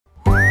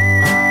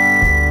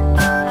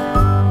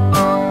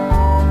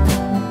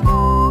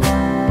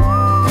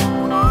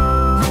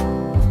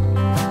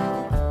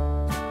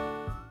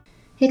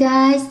Hey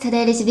guys,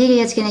 today this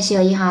video is going to show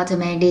you how to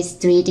make this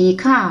 3D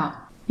cow.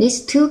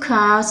 These two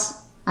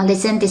cows are the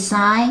same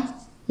design,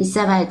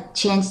 except I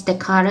changed the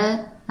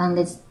color on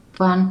this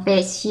one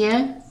face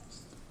here,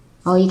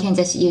 or you can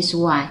just use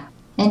white.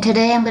 And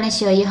today I'm going to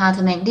show you how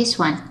to make this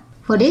one.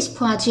 For this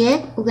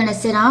project, we're going to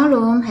set our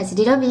loom as a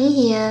little V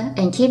here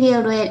and keep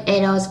your red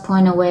arrows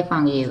point away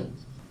from you.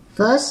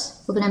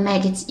 First, we're going to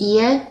make its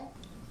ear.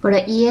 For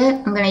the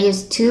ear, I'm going to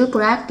use 2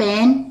 black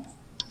bands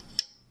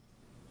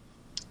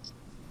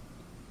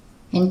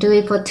and do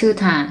it for 2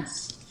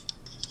 times.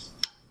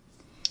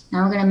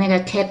 Now we're going to make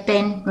a cap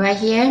band right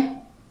here.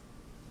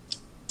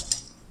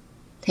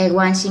 Take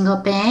 1 single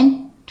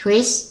band,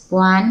 twist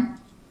 1,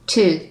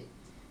 2.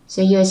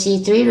 So you'll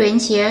see 3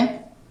 rings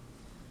here.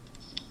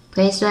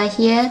 Place right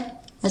here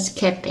as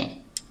cap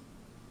band.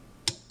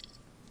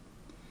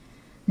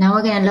 Now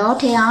we're going to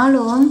rotate our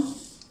loom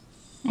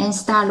and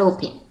start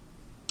looping.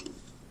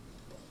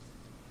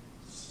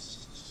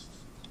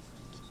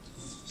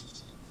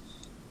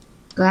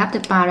 Grab the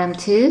bottom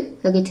 2,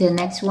 hook it to the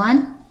next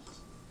one,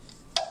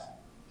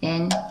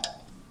 and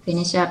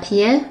finish up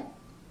here.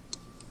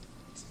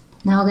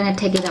 Now we're going to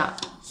take it up.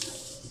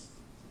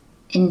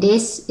 And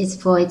this is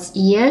for its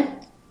ear.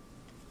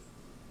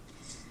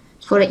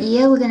 For the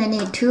ear, we're going to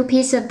need 2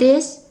 pieces of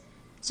this.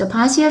 So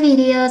pause your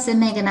videos and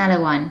make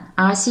another one.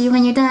 I'll see you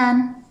when you're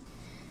done.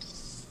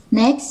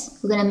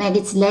 Next, we're going to make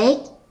its leg.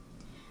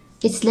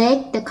 Its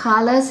leg, the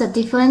colors are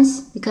different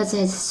because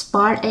there's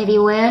spot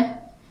everywhere.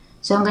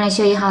 So I'm going to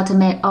show you how to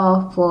make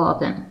all 4 of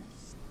them.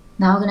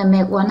 Now we're going to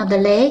make one of the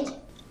leg.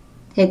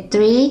 Take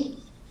 3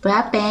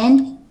 black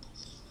bands.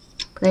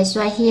 Place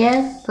right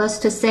here,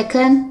 first to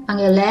second on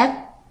your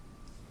left.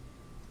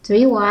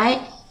 3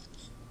 white.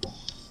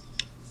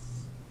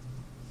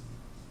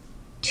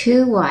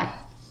 2 white.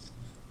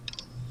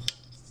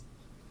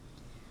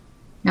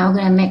 Now we're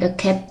going to make a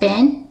cap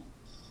band.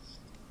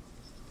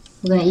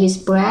 We're going to use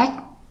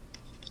black,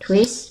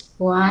 twist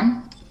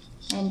 1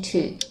 and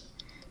 2.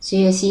 So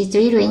you'll see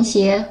 3 rings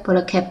here for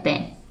the cap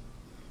band.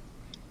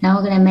 Now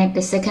we're going to make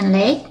the second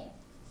leg.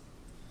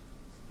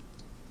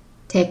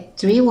 Take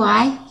 3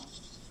 white.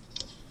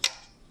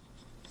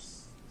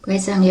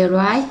 Place on your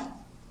right.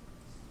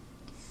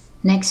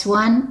 Next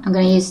one, I'm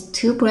going to use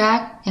 2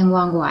 black and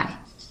 1 white.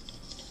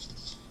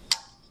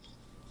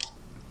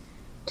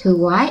 2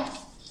 white.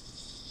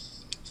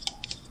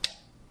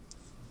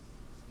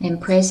 And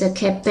place a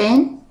cap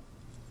band.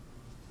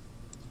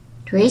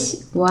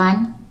 Twist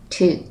 1,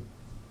 2.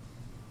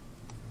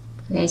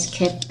 Place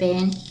cap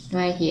band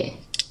right here.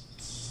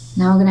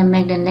 Now we're going to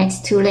make the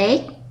next 2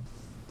 legs.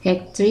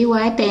 Take 3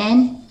 white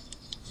band,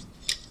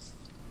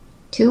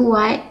 2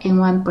 white and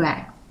 1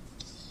 black.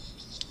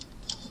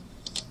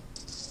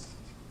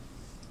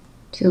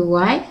 2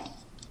 white.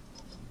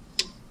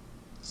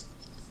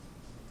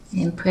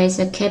 And place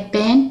a cap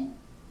band,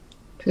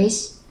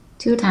 twist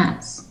 2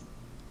 times.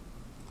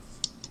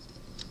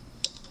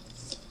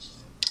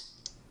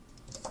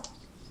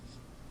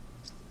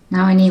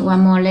 Now I need 1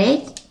 more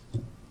leg.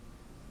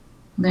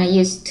 I'm going to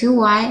use 2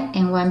 white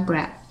and 1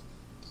 black.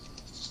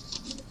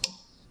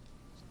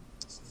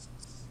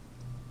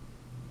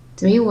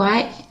 3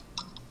 white,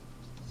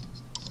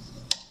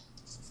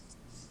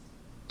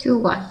 2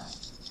 white.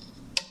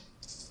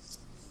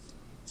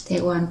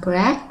 Take 1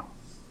 black,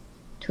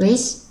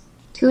 twist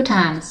 2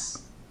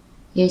 times.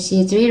 You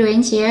see 3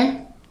 rings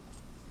here.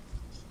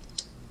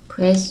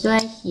 Place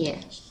right here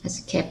as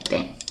a cap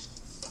band.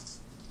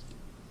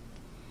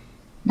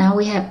 Now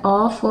we have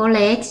all 4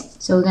 legs,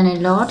 so we're going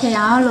to rotate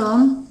our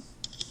loom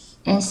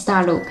and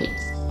start looping.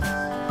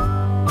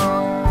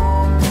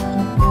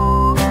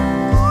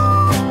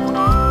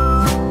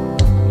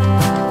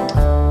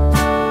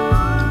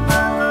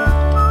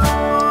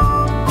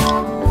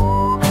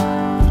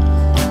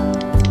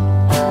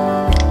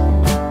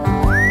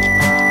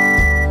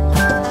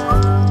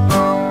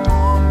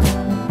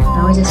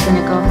 Now we're just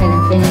going to go ahead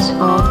and finish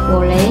all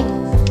 4 legs.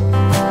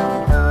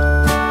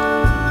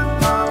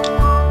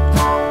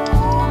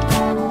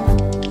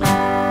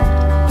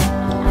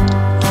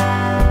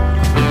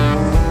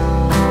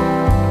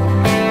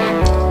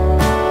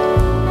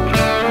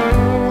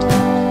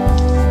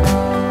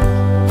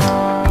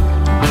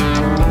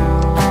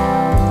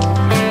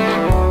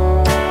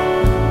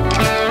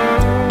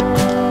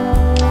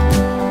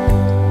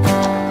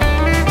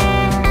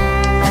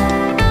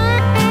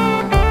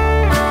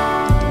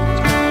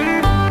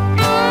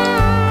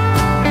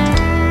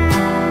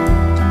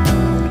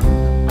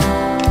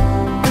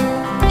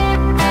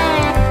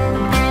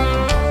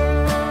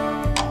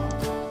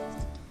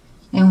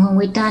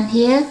 We're done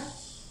here,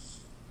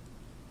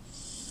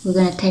 we're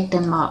going to take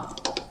them off.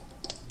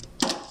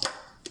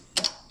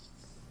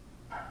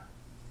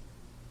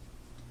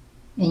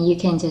 And you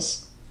can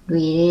just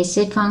release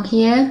it from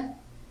here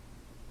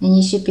and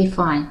you should be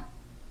fine.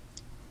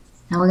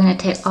 Now we're going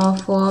to take all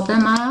 4 of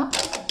them out.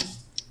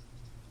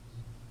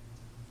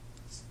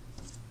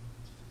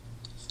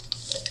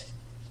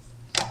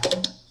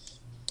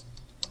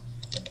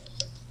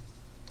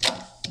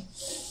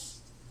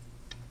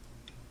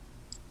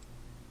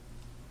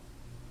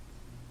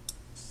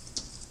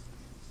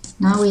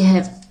 Now we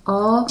have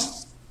all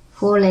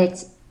 4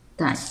 legs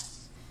done.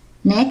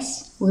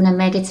 Next, we're gonna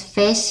make its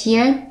face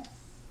here.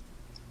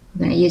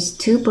 We're gonna use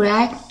 2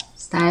 braids,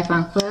 start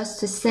from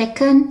first to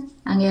second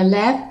on your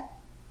left.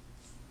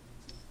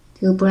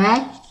 2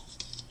 braids,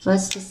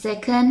 first to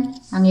second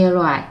on your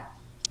right.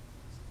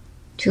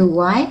 2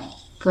 white,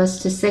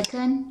 first to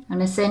second on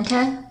the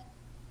center.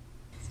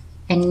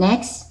 And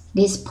next,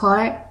 this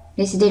part,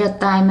 this little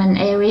diamond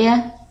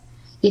area,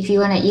 if you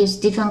wanna use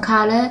different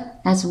color,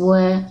 that's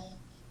where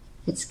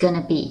it's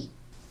gonna be.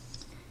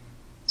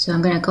 So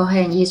I'm gonna go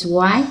ahead and use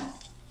white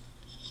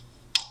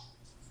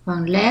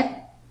from left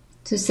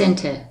to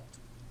center,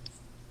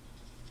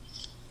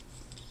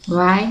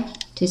 right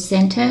to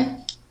center,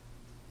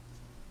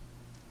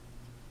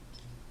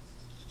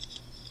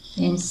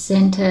 and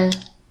center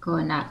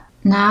going up.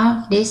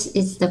 Now this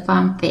is the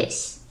front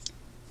face.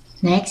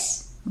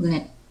 Next, we're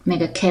gonna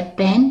make a cap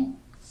band.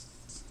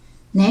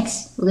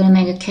 Next, we're gonna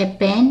make a cap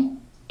band,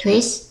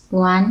 twist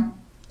 1,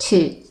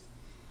 2.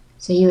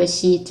 So you will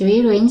see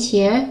 3 rings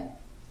here.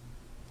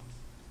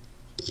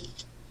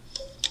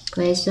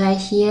 Place right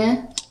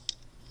here.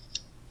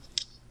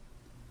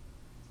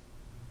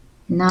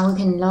 Now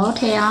we can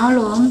rotate our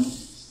loom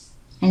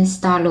and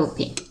start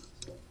looping.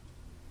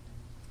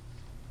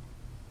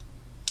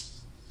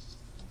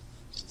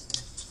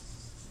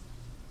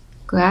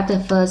 Grab the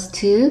first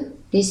 2.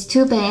 These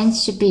 2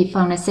 bands should be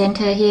from the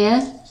center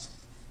here.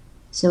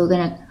 So we're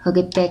gonna hook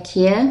it back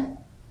here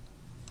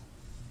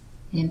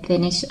and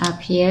finish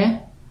up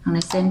here on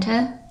the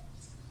center.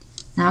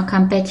 Now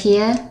come back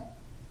here.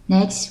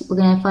 Next, we're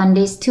gonna find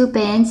these 2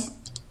 bands.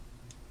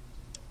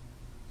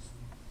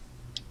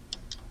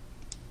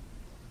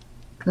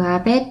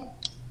 Grab it,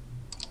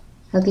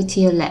 hook it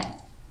to your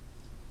left.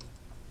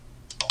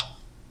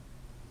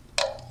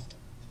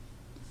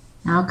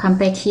 Now come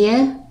back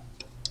here,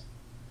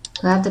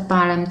 grab the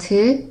bottom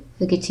 2,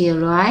 hook it to your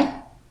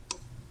right.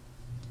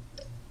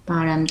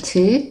 Bottom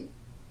 2,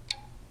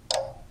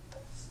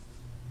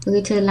 hook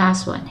it to the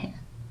last one here.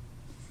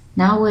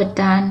 Now we're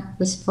done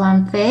with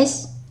front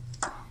face.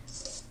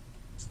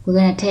 We're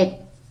gonna take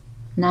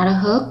another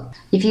hook.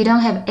 If you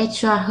don't have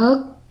extra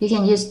hook, you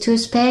can use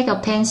toothpick or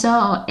pencil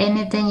or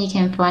anything you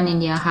can find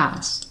in your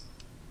house.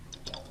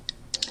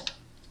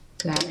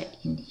 Grab it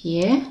in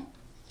here.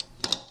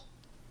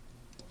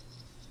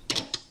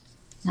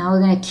 Now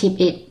we're gonna keep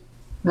it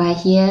right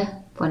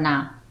here for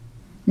now.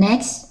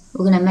 Next,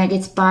 we're gonna make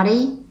its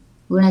body.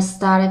 We're gonna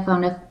start it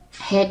from the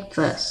head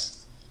first.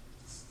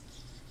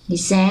 The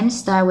same,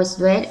 start with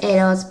red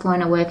arrows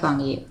point away from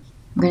you.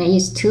 I'm gonna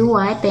use 2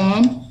 white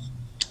bands.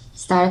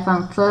 Start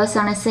from first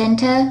on the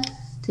center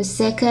to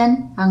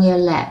second on your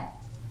left.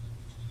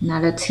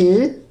 Another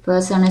 2,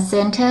 first on the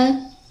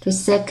center to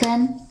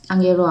second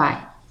on your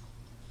right.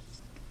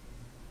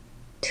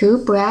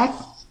 2 black,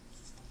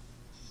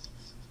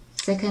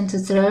 second to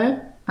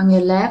third on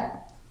your left.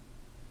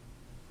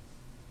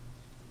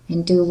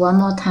 And do 1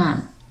 more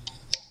time.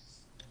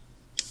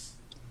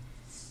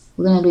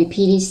 We're going to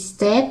repeat this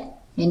step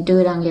and do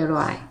it on your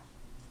right.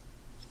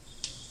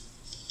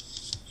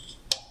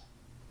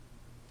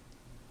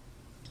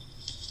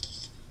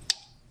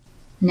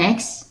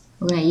 Next,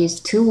 we're going to use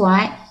 2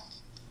 white.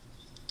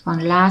 On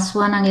the last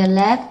one on your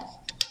left,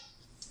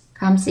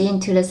 comes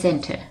into the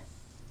center.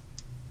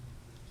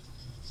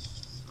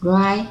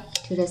 Right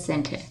to the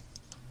center.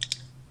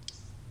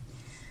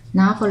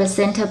 Now for the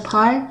center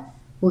part,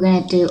 we're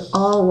going to do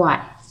all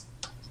white.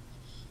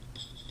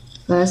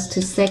 First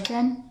to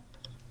second.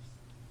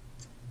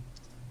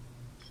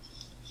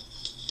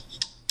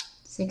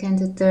 Second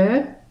to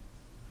third.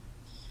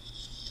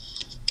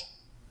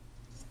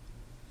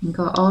 And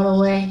go all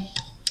the way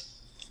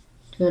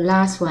to the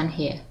last one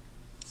here.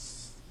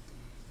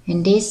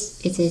 And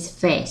this is its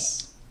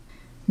face.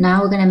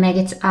 Now we're going to make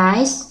its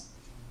eyes.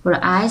 For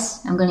the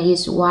eyes, I'm going to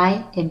use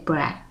white and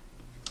black.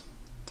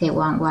 Take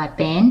 1 white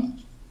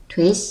band,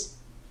 twist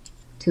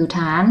 2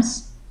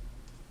 times,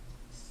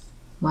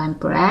 1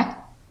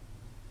 black,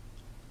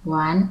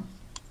 1,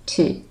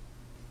 2.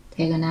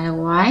 Take another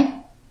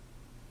white,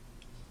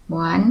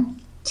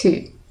 1,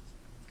 2.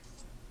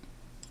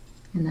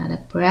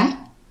 Another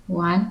black,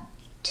 1,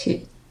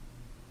 2.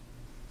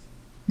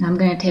 Now I'm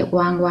going to take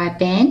 1 white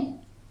band.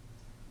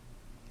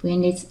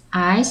 Bring its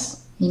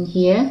eyes in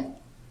here.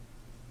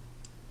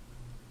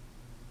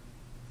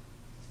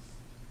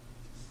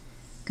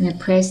 Gonna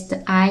place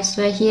the eyes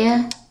right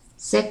here.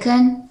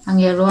 Second on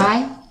your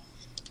right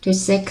to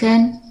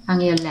second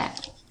on your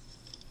left.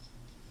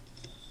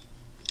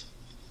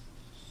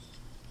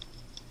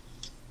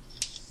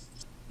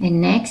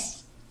 And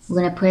next,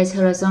 we're gonna place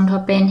horizontal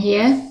band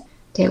here.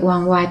 Take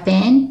 1 white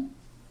band,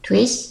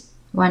 twist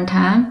 1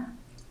 time.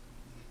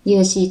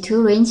 You'll see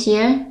 2 rings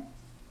here.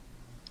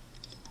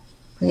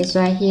 Place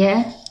right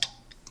here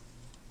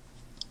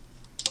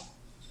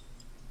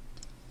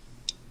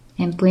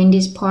and bring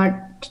this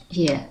part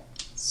here.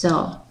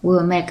 So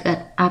we'll make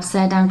an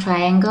upside down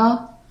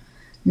triangle.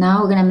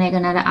 Now we're gonna make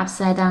another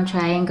upside down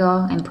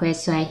triangle and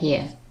place right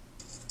here.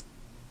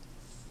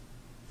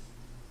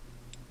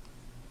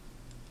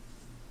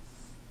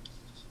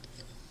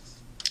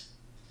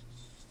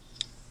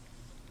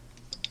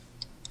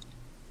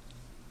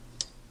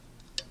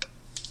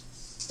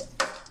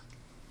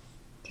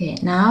 Okay,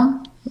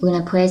 now we're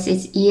gonna place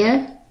its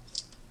ear.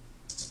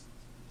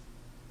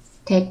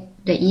 Take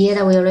the ear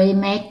that we already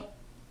made,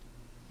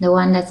 the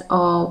one that's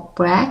all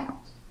black.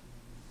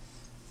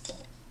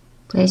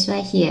 Place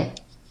right here.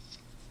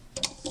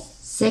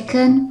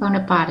 Second from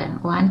the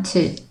bottom, 1,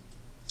 2.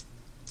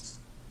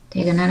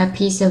 Take another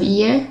piece of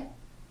ear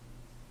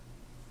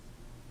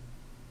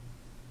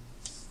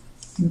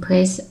and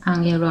place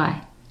on your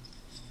right.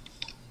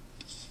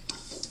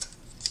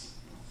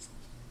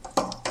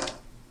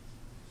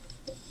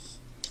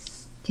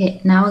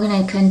 Okay, now we're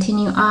going to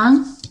continue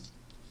on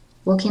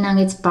working on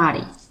its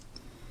body.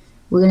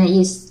 We're going to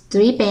use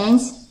 3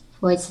 bands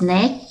for its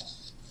neck.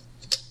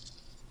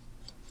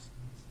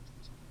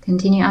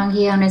 Continue on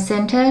here on the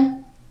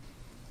center.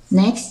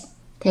 Next,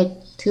 take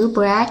 2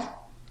 black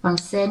from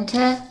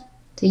center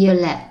to your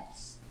left.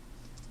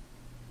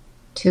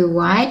 2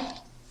 white.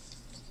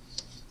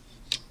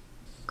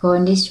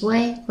 Going this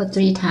way for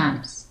 3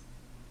 times.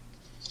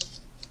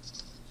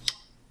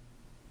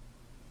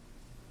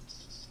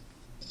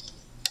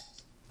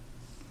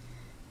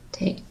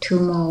 Take 2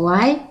 more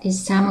white.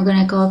 This time we're going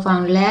to go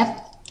from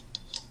left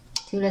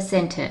to the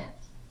center.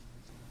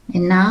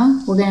 And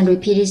now we're going to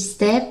repeat this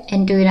step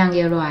and do it on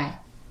your right.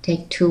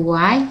 Take 2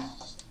 white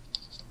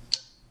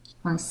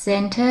from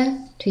center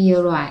to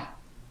your right.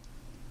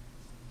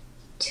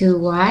 2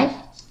 white.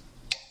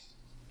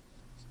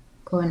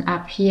 Going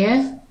up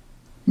here.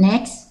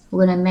 Next,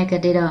 we're going to make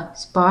a little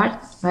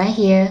spot right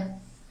here.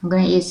 I'm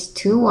going to use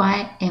 2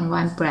 white and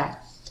 1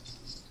 black.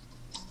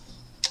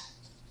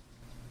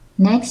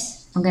 Next,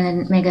 I'm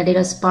going to make a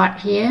little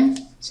spot here.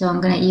 So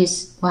I'm going to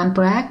use 1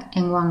 black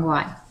and 1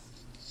 white.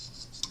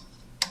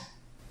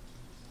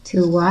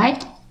 2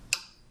 white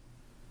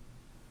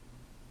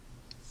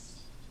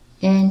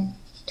and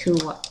 2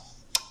 white.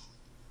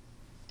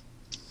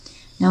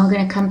 Now we're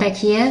going to come back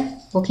here,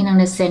 working on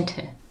the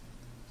center.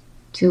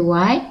 2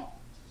 white,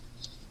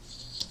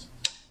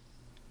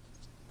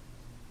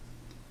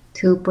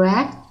 2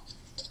 black.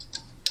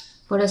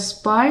 For the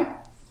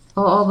spot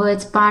all over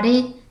its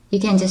body, you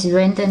can just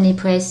randomly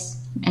press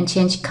and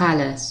change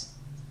colors.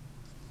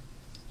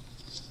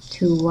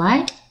 2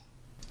 white,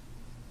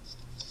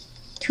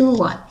 2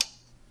 white.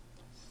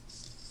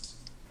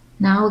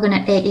 Now we're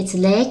going to add its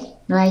leg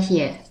right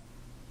here.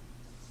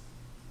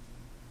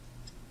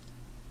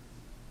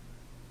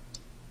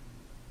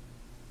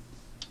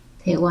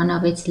 Take one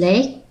of its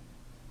leg,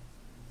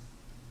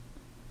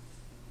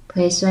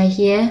 place right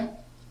here.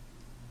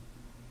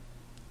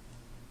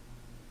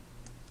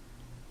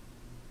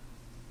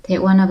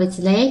 Take one of its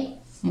leg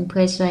and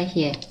place right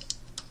here.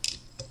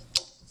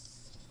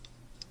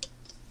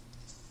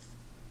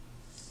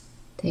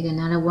 Take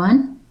another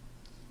one.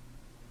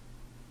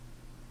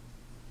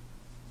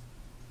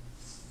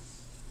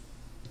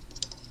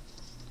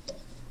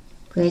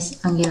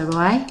 Place on your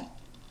right.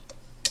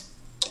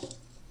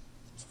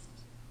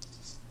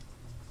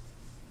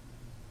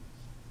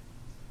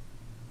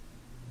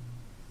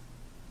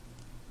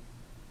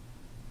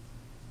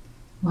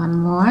 One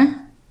more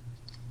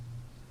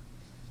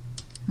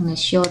on the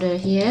shoulder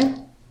here.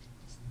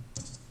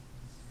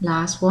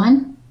 Last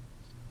one.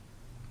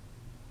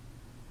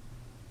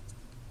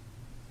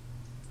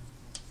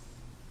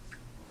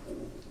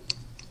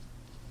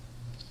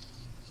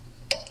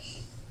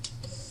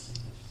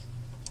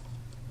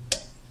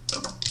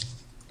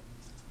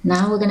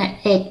 Now we're gonna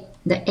add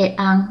the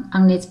add-on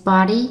on its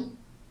body,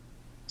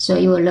 so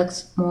it will look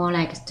more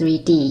like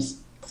 3D.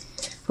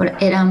 For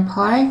the add-on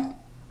part,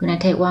 we're gonna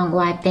take 1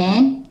 white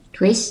band,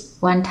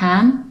 twist 1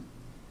 time,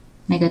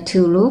 make a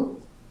 2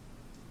 loop.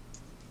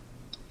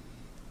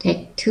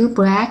 Take 2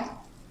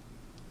 black,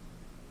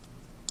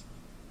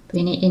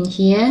 bring it in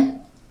here,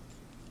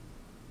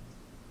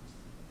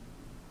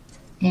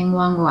 and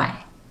 1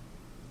 white.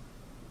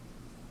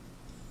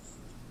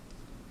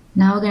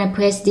 Now we're gonna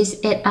place this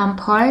add-on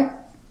part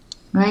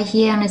right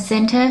here on the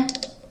center,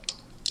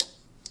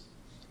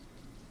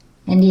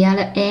 and the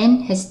other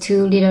end has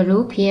 2 little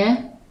loops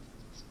here.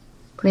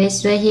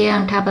 Place right here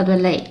on top of the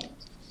leg.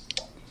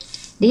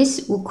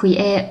 This will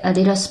create a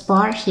little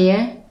spot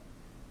here,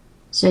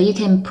 so you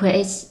can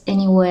place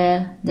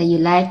anywhere that you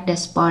like the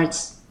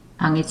spots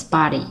on its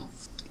body.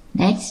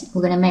 Next,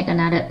 we're gonna make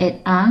another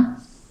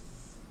add-on.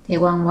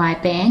 Take 1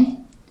 white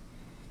band.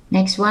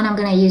 Next one, I'm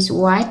gonna use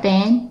white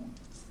band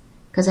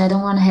because I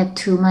don't want to have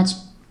too much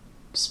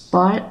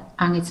spot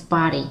on its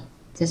body.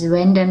 Just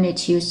randomly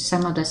choose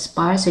some of the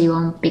spots so you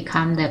won't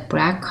become the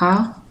black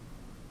car.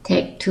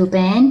 Take 2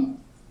 bands.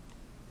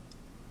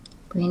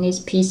 Bring this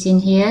piece in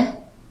here.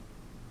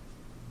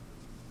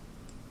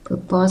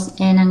 Put both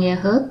ends on your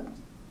hook.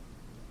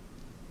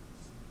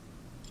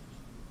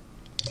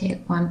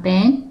 Take 1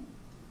 band.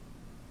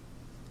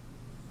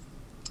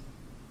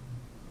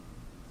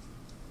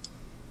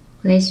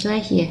 Place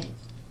right here.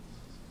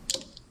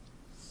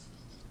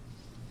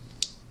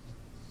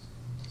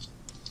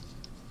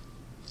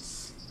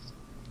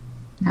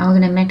 Now we're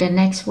going to make the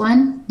next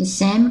one the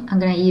same. I'm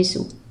going to use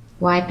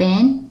white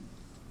band.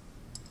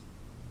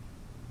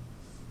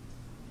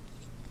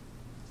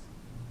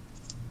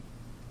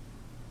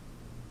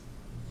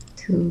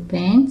 2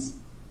 bands.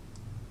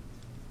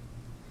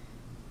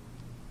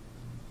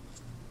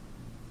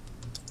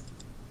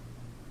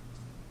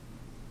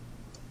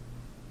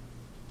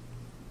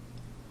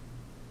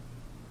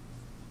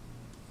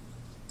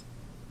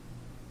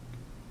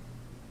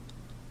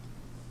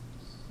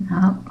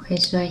 Now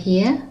place right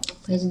here,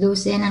 place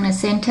loose end on the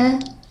center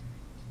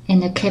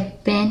and the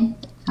cap band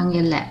on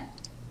your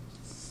left.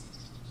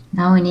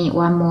 Now we need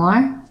one more.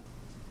 I'm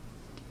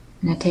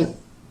gonna take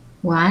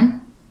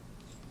 1,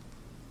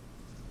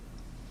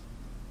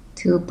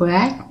 2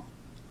 black.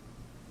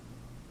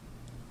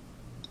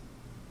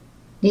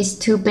 These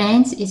 2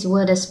 bands is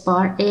where the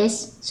spot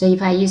is. So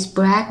if I use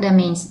black, that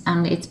means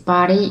on its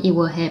body it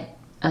will have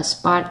a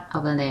spot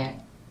over there.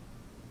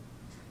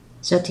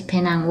 So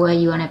depending on where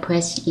you want to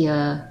place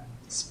your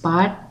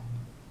spot.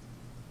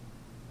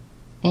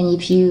 And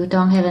if you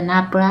don't have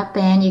enough black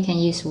band, you can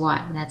use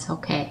white. That's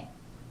okay.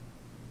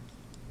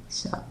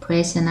 So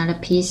place another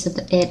piece of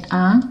the edge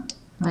on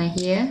right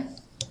here.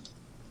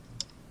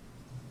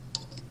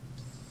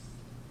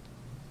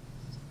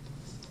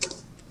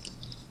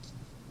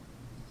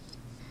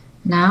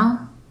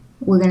 Now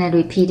we're gonna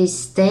repeat this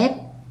step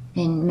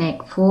and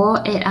make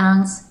 4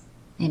 add-ons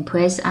and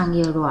place on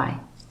your right.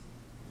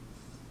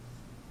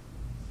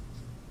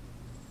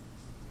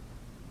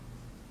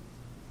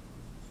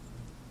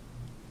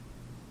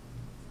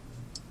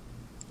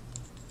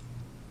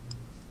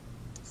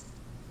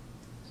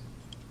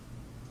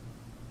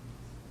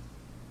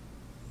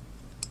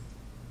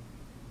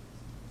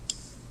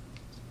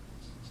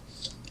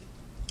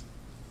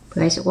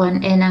 Place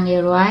one end on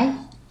your right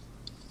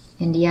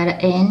and the other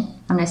end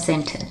on the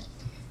center.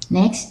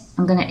 Next,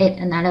 I'm gonna add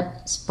another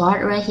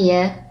spot right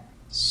here.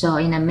 So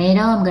in the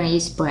middle, I'm gonna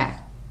use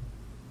black.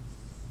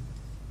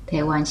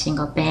 Take 1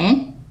 single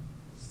band,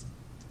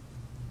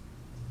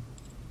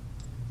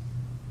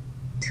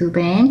 2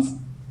 bands,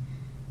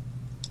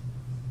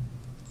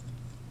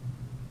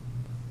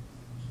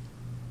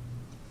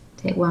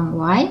 take 1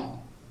 white,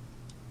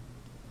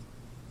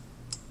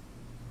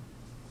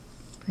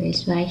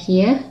 place right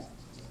here.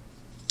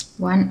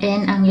 1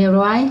 end on your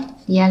right,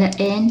 the other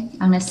end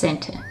on the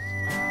center.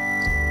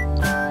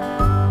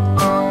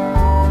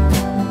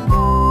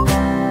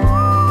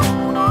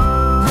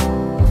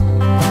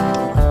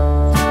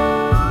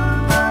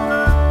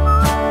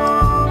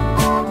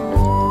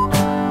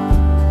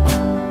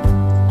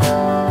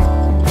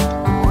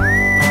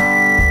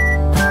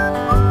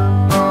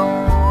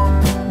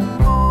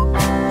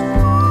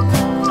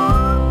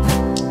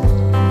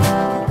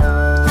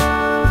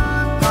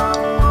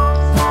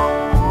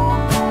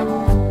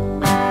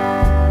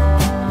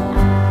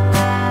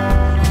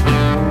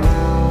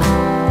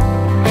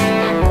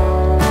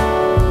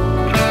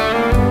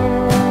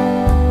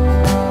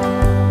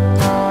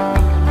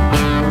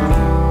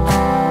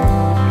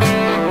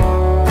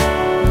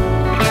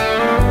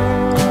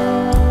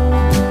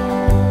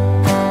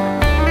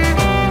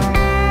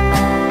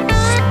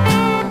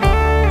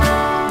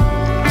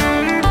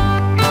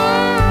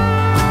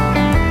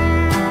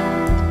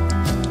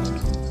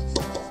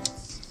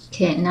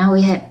 Okay, now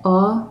we have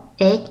all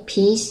 8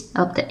 pieces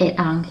of the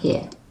add-on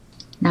here.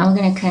 Now we're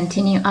going to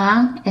continue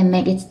on and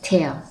make its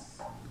tail.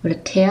 For the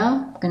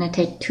tail, I'm going to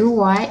take 2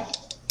 white,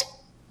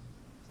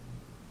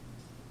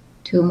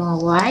 2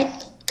 more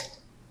white,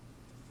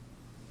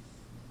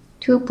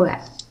 2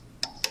 black.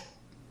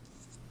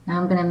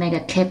 Now I'm going to make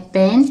a cap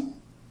band,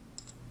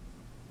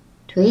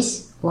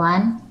 twist,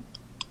 1,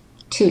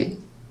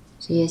 2.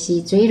 So you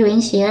see 3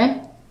 rings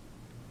here.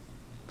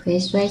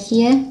 Place right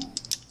here.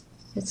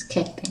 That's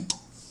cap band.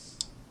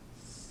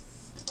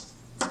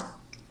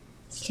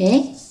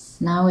 Okay,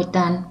 now we're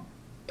done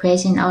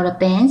placing all the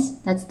bands.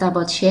 Let's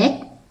double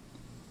check.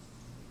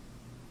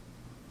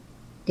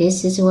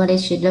 This is what it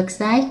should look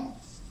like.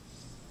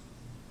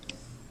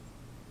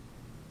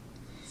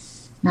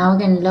 Now we're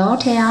going to load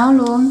tail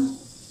loom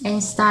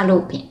and start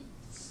looping.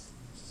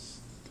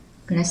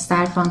 I'm going to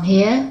start from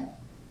here,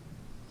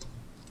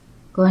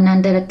 going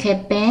under the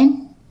cap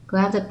band,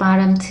 grab the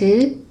bottom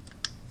 2,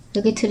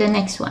 hook it to the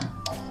next one.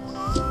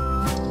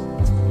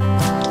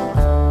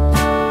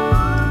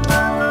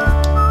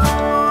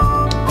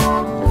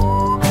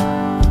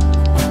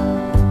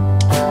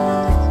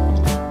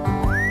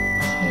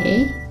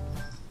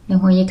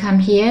 And when you come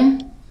here,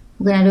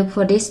 we're going to look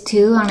for this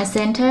 2 on the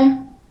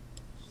center.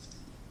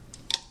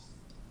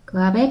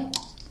 Grab it,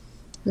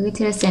 hook it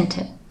to the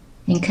center.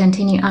 And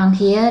continue on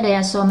here. There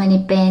are so many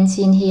bands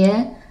in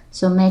here.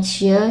 So make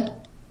sure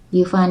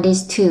you find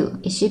this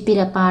 2. It should be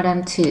the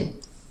bottom 2.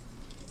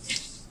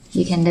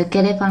 You can look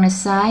at it from the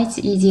side. It's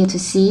easier to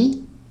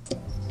see.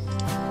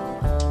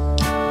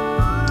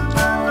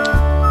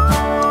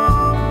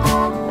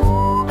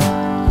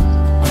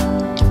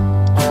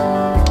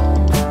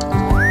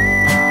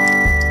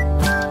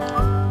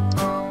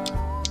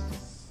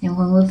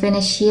 When we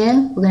finish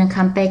here, we're going to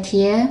come back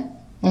here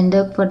and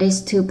look for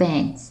these 2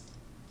 bands.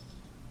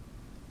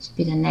 Should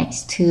be the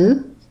next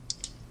 2.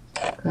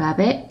 Grab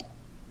it,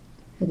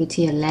 hook it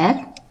to your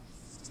left.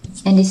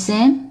 And the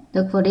same,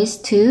 look for these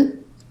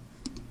 2.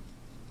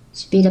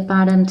 Should be the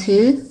bottom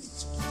 2.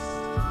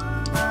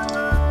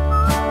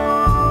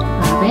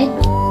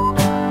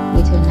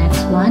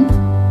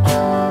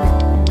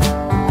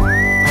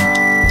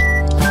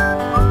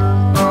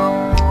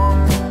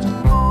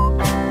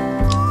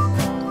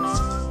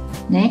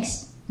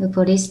 Next, look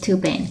for these 2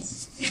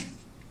 bands.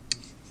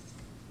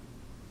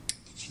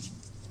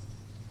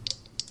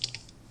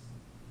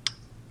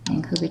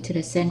 And hook it to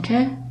the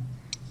center.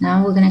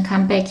 Now we're gonna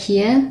come back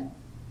here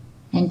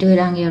and do it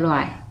on your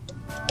right.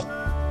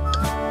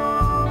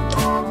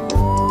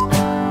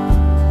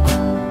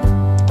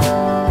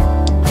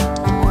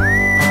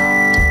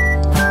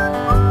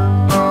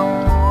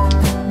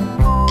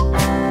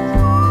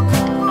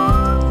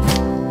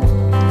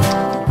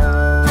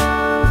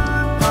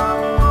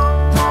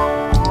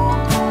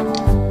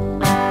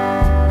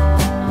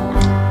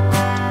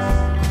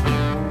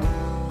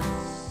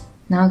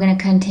 Now we're going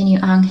to continue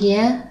on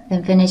here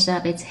and finish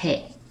up its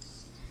head.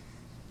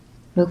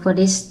 Look for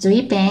these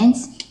 3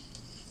 bands.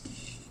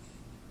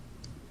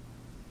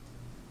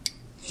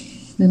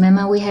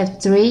 Remember we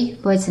have 3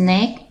 for its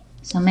neck,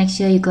 so make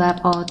sure you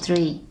grab all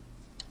 3.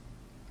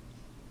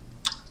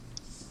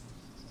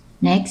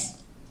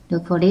 Next,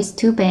 look for these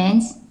 2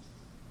 bands.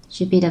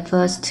 Should be the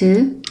first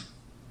 2.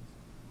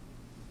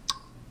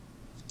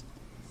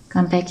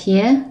 Come back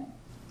here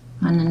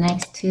on the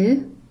next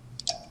 2.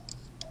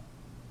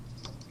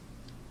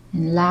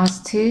 And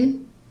last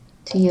 2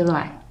 to your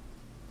right.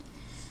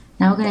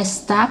 Now we're going to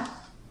stop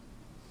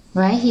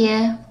right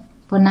here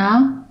for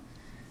now.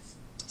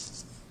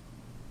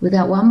 We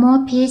got one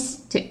more piece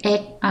to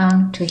add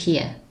on to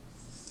here.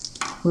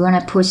 We want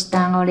to push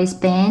down all these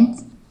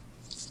bands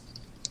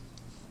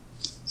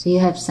so you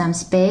have some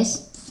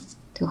space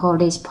to hold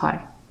this part.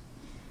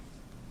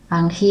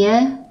 On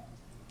here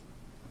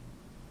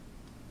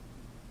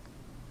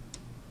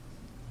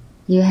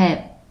you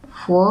have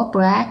 4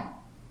 black,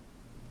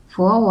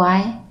 4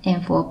 white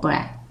and 4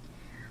 black.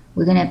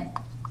 We're gonna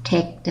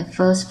take the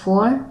first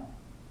 4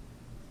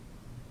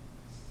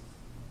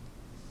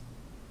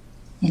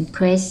 and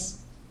press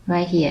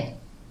right here.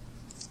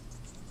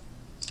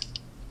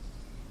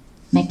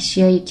 Make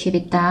sure you keep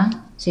it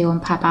down so it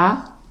won't pop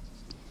out.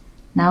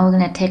 Now we're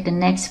gonna take the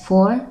next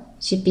 4,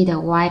 should be the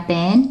white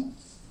band,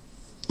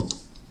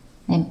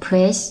 and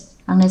press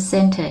on the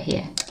center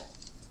here.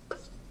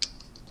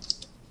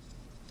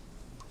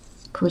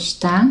 Push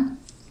down.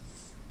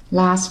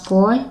 Last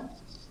 4.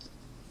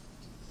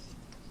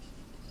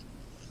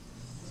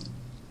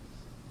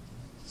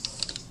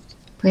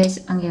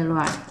 Press on your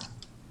right.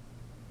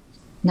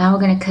 Now we're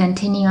going to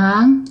continue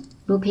on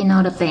looping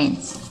all the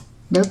bands.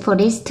 Look for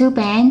these 2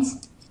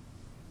 bands.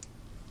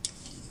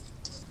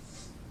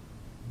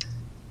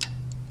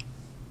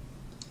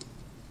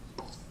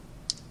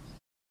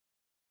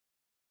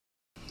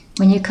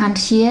 When you come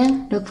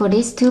here, look for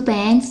these 2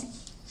 bands.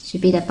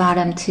 Should be the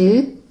bottom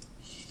 2.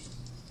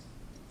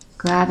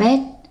 Grab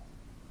it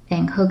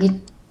and hook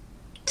it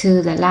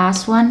to the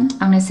last one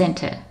on the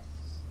center.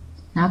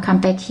 Now come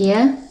back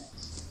here.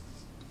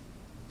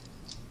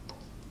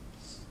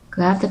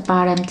 Grab the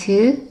bottom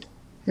 2,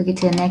 hook it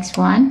to the next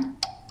one.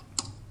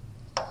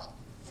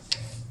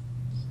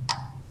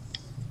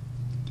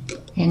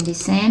 And the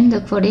same,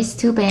 look for these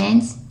 2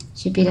 bands,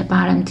 should be the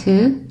bottom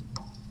 2.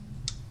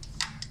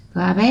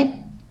 Grab it,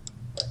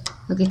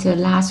 hook it to the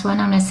last one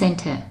on the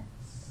center.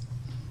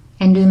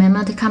 And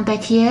remember to come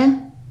back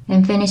here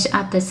and finish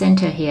up the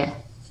center here.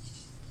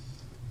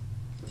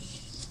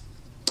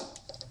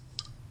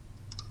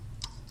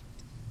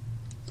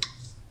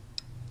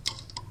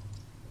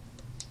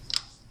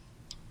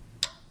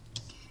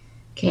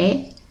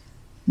 Okay,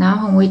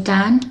 now when we're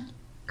done,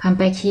 come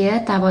back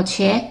here, double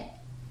check.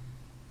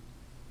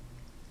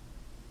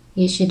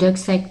 It should look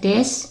like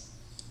this.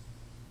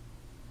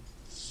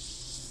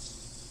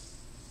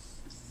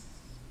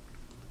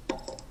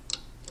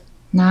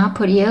 Now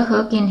put your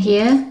hook in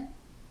here.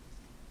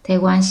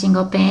 Take 1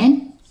 single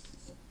band.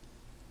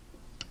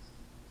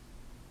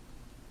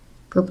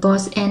 Put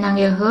both ends on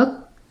your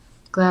hook.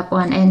 Grab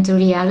one end to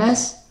the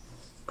others.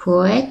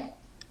 Pull it.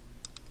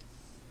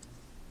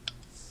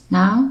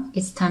 Now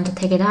it's time to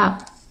take it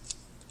out.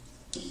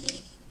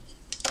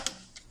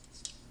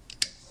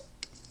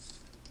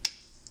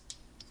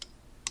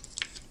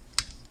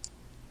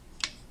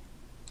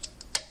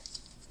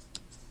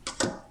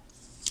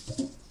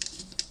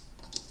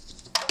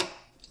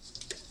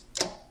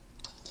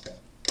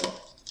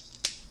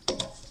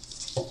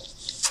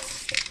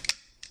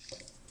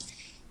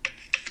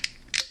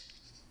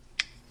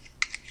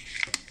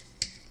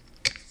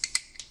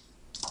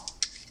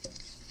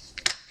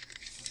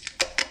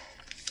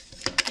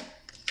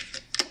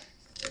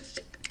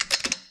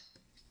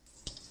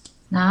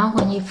 Now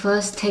when you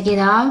first take it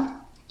out,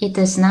 it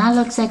does not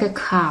look like a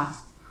car.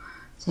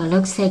 So it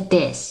looks like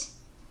this.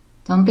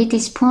 Don't be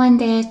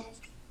disappointed.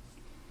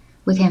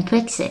 We can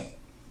fix it.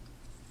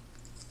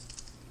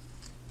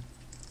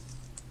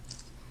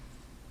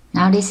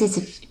 Now this is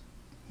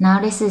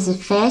a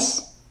fish.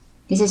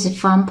 This is the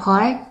front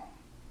part.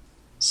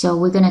 So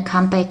we're gonna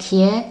come back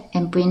here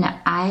and bring the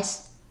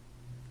eyes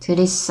to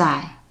this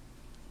side.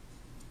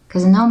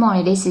 Because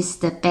normally this is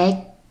the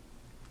back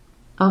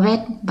of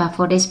it, but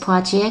for this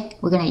project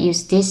we're gonna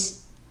use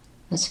this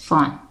as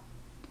front.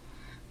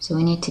 So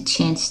we need to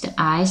change the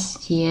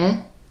eyes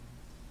here.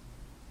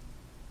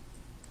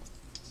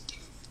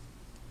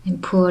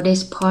 and pull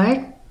this part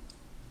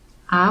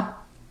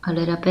up a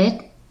little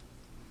bit.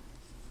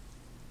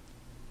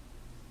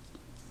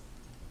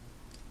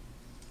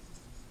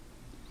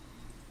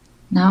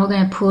 Now we're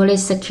going to pull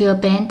this secure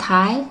band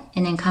tight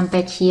and then come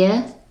back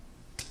here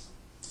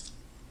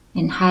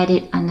and hide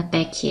it on the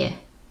back here.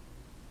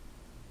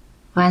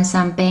 Find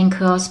some band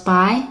close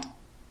by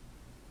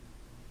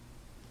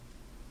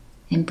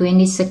and bring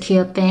this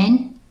secure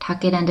band,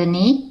 tuck it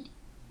underneath,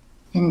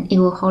 and it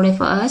will hold it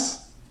for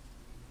us.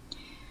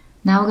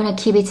 Now we're going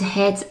to keep its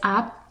head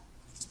up.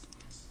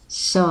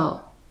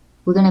 So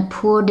we're going to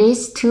pull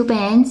these two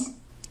bands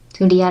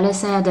to the other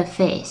side of the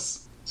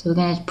face. So we're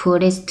going to pull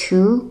these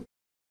two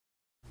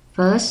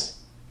first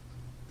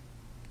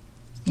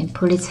and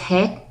pull its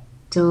head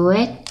through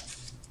it.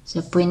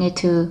 So bring it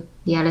to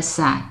the other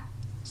side.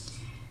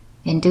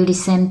 And do the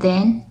same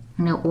thing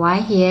on the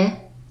right here,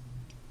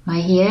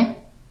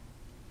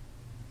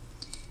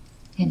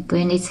 and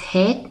bring its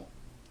head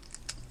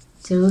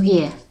through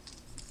here.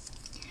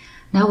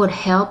 That would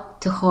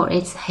help to hold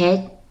its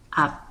head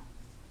up.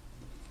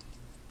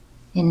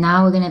 And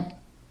now we're going to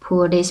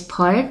pull this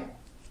part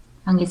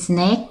on its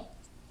neck.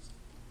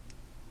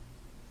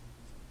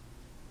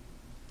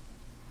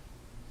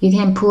 You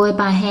can pull it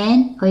by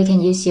hand or you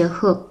can use your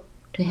hook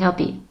to help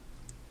you.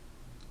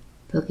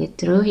 Poke it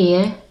through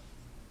here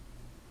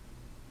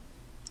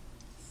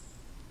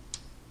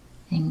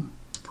and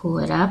pull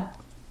it up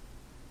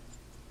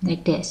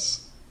like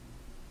this.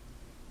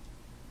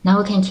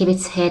 Now we can keep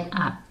its head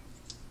up.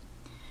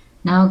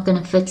 Now we're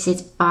going to fix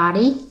its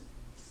body.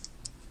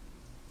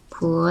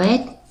 Pull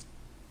it.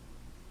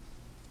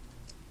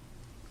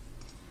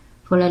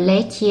 For the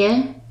leg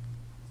here,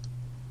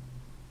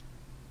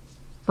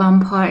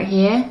 front part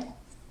here,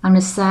 on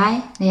the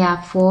side, there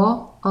are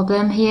 4 of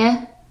them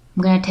here.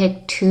 I'm going to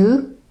take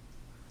 2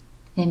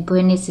 and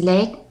bring its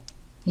leg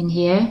in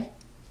here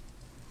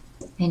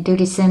and do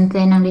the same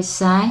thing on this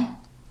side.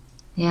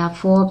 There are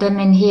 4 of them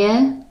in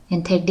here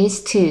and take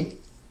these 2.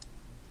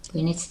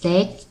 Bring its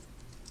leg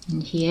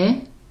in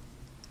here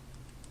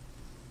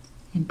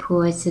and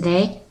pull its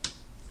leg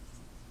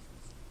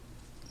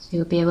so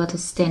you'll be able to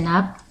stand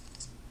up.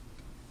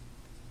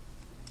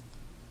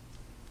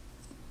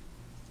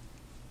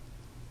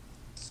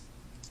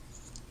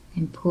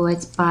 And pull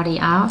its body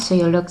out so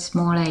it looks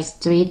more like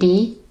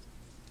 3D.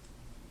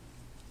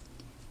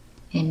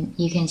 And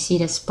you can see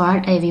the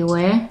spot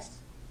everywhere.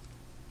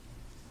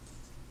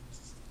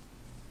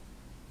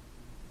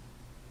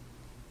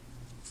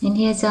 And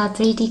here's our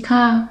 3D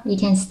car. You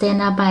can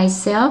stand up by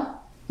itself.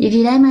 If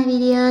you like my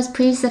videos,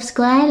 please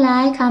subscribe,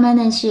 like, comment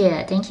and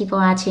share. Thank you for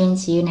watching.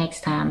 See you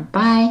next time.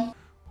 Bye.